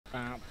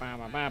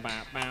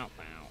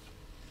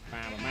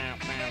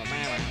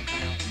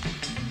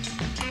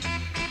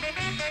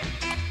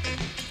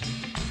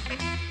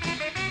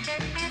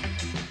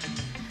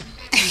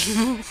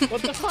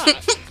What the fuck?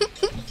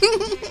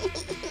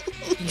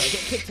 I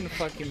get kicked in the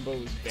fucking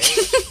balls, bitch.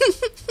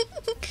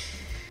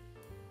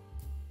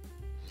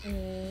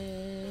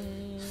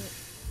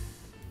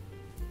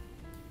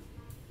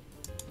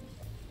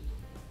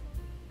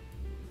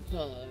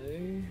 Hello.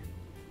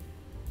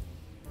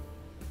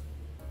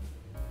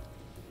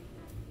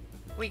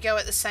 We go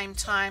at the same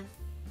time.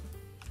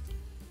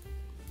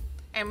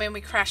 And when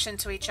we crash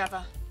into each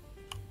other.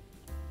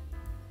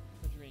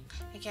 What do you mean?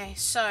 Okay,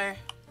 so...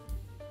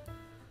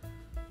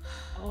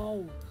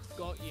 Oh,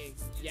 got you.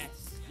 Yes.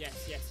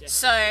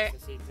 So, I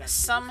see exactly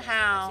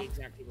somehow... I see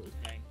exactly what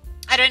you're saying.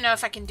 I don't know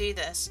if I can do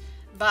this,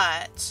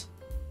 but...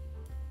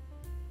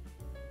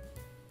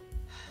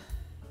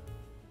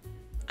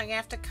 I'm gonna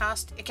have to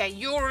cast... Okay,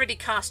 you already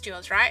cast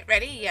yours, right?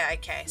 Ready? Yeah,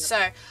 okay. Yep.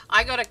 So,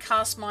 I gotta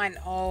cast mine.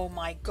 Oh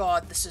my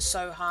god, this is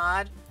so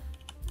hard.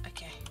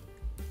 Okay.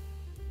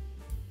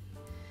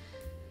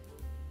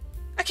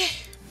 Okay.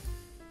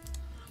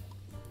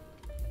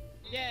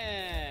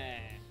 Yeah!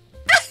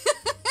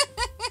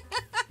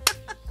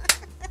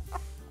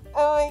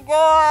 Oh my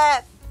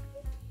god!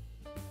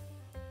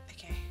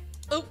 Okay.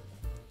 Oop!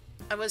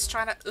 I was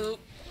trying to... Oop.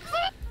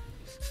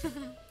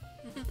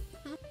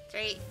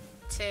 3,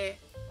 2,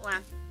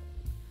 1.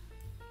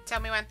 Tell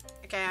me when.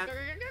 Okay, Go.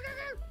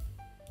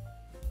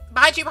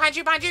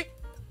 behind you!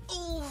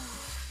 Ooh!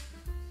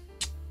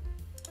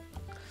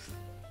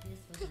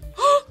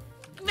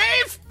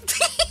 Move!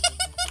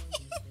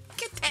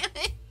 God damn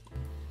it!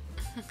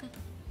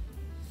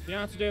 You know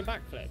how to do a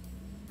backflip?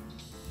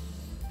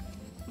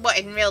 What,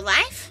 in real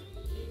life?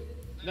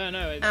 No, in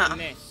Oh.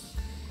 this.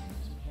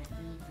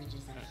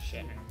 Oh,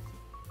 shit.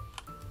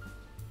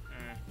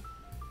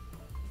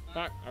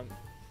 Fuck.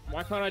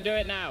 Why can't I do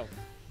it now?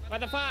 What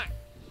the fuck?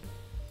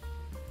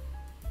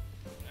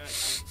 I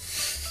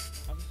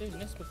was doing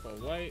this before.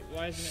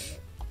 Why isn't it?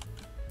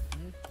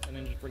 And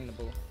then just bring the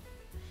ball.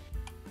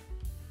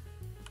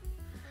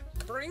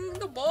 Bring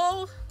the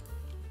ball!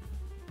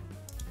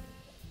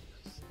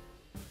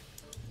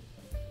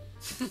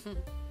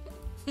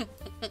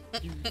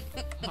 You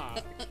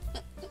fuck.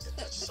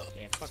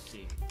 Yeah, fuck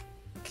you.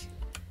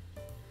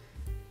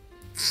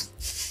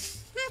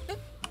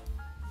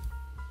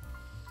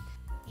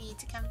 You need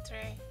to come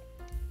through.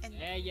 And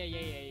Yeah.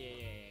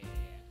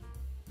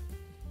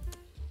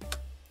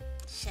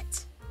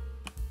 shit.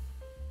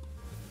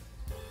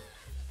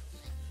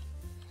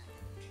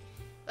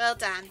 Well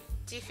done.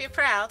 Do you feel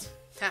proud?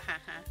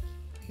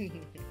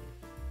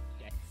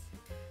 Yes.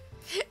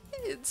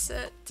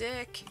 Insert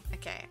dick.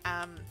 Okay,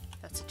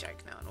 that's a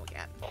joke no one will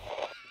get.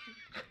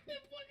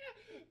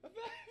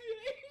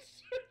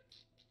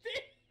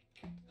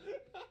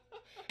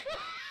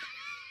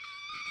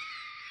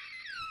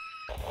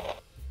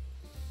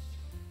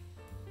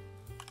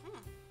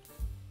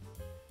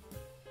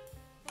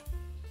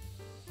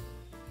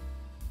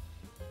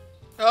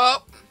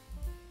 Oh!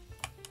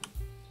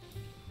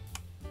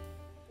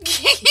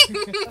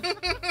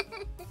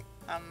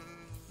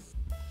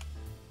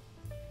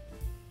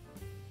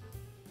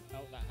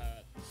 Oh, that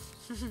hurt.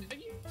 Are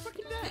you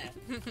fucking there?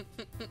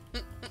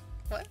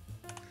 What?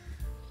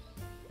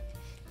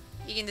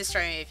 You can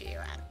destroy me if you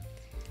want.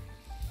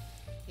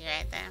 You're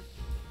right there.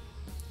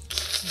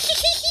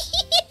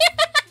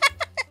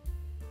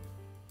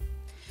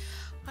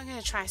 I'm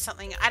gonna try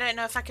something. I don't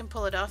know if I can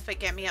pull it off, but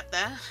get me up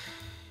there.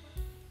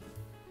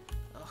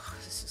 Oh,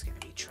 this is gonna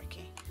be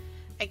tricky.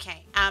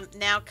 Okay,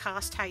 now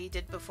cast how you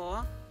did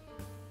before.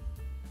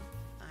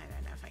 I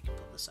don't know if I can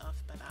pull this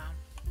off, but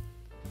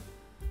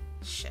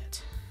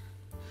shit.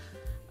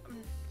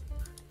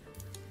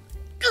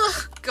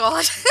 Oh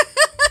God.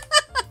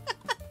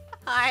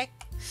 Hi.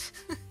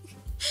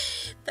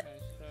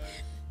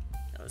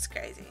 That was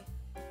crazy.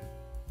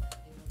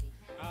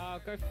 Oh,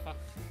 go fuck.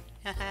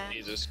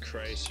 Jesus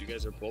Christ, you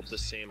guys are both the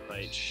same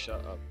height.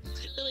 Shut up.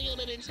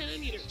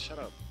 Shut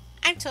up.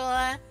 I'm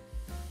taller.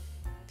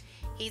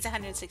 He's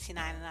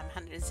 169 and I'm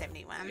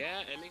 171.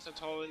 Yeah, it makes him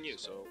taller than you,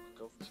 so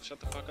go shut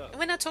the fuck up.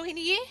 We're not talking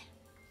to you?